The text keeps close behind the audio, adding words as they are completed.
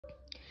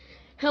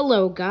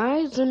Hello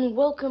guys, and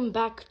welcome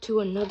back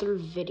to another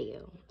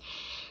video.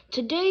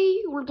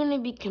 Today we're going to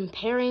be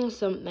comparing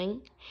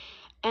something,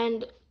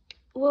 and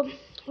well,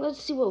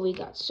 let's see what we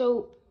got.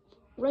 So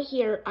right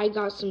here I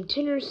got some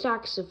tenor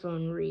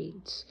saxophone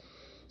reeds.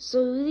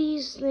 So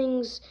these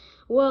things,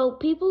 well,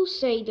 people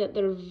say that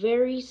they're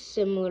very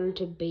similar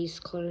to bass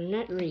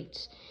clarinet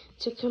reeds.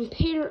 To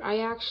compare, I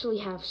actually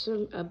have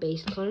a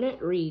bass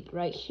clarinet reed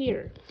right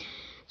here.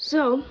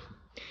 So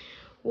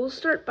we'll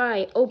start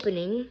by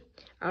opening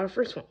our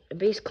first one, a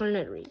bass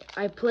clarinet reed.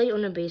 I play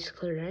on a bass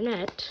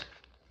clarinet,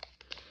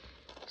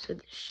 so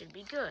this should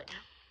be good.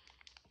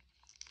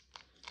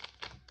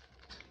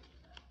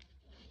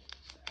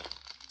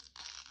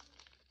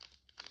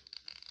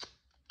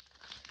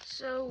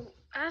 So,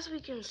 as we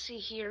can see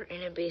here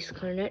in a bass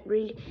clarinet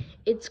reed,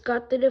 it's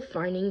got the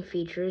defining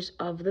features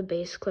of the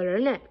bass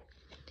clarinet.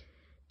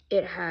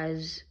 It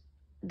has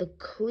the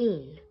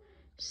clean,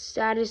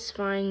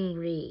 satisfying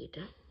reed.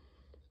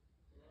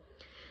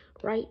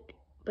 Right?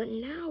 But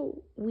now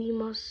we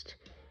must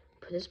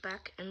put this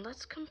back and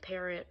let's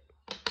compare it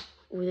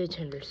with a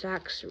tenor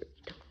sax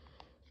reed.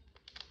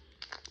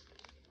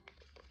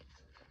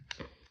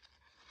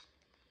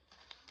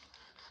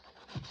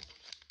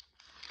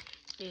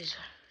 It is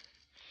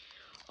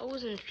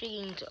always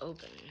intriguing to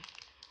open.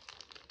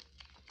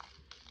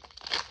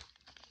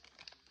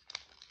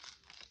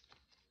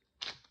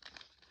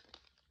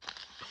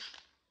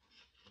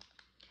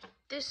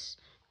 This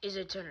is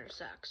a tenor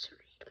sax reed.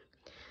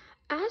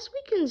 As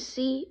we can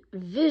see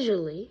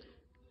visually,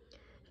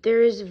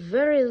 there is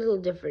very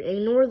little difference.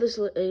 Ignore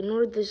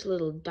this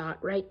little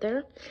dot right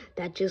there.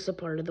 That's just a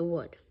part of the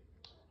wood.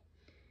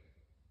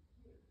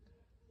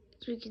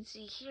 As we can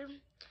see here,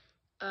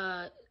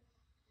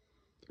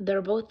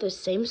 they're both the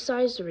same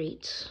size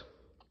reeds.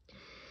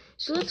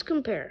 So let's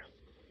compare.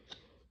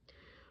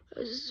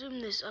 Let's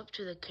zoom this up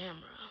to the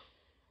camera.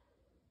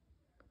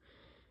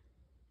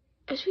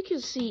 As we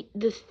can see,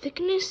 the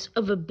thickness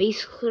of a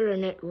bass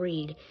clarinet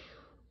reed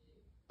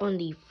on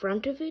the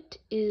front of it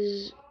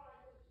is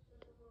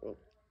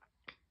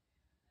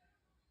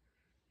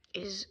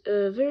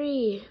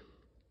very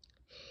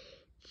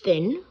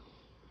thin,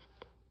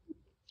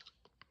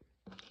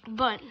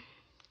 but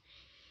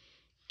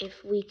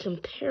if we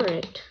compare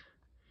it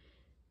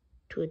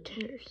to a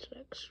tenor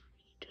sax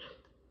reed,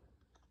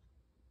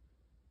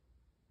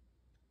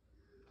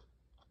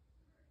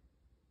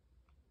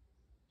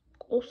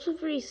 also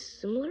very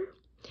similar,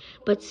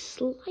 but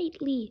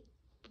slightly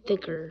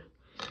thicker.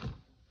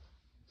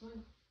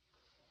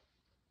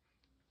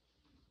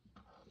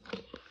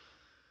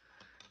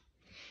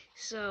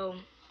 So,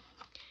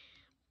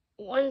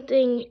 one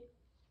thing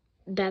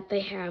that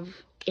they have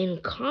in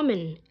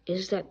common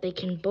is that they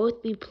can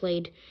both be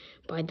played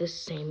by the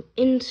same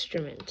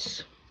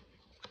instruments.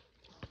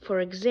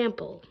 For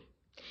example,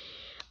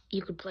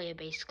 you could play a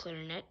bass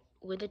clarinet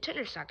with a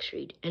tenor sax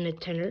reed and a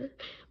tenor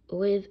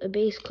with a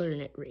bass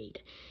clarinet reed.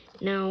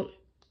 Now,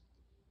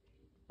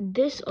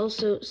 this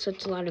also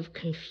sets a lot of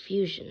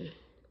confusion.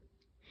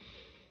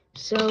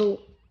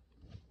 So,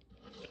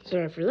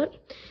 sorry for that.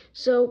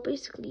 So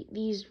basically,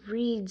 these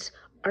reeds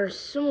are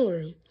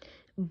similar,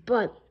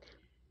 but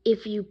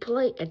if you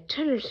play a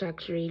tenor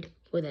sax reed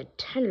with a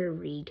tenor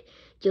reed,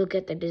 you'll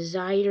get the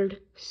desired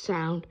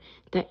sound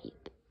that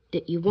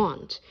you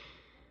want.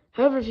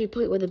 However, if you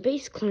play it with a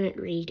bass clarinet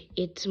reed,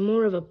 it's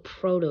more of a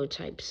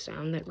prototype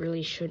sound that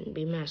really shouldn't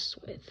be messed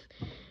with.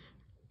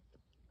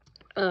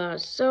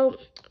 So,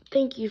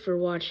 thank you for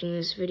watching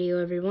this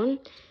video,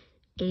 everyone.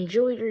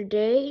 Enjoy your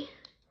day,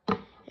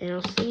 and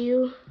I'll see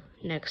you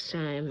next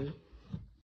time.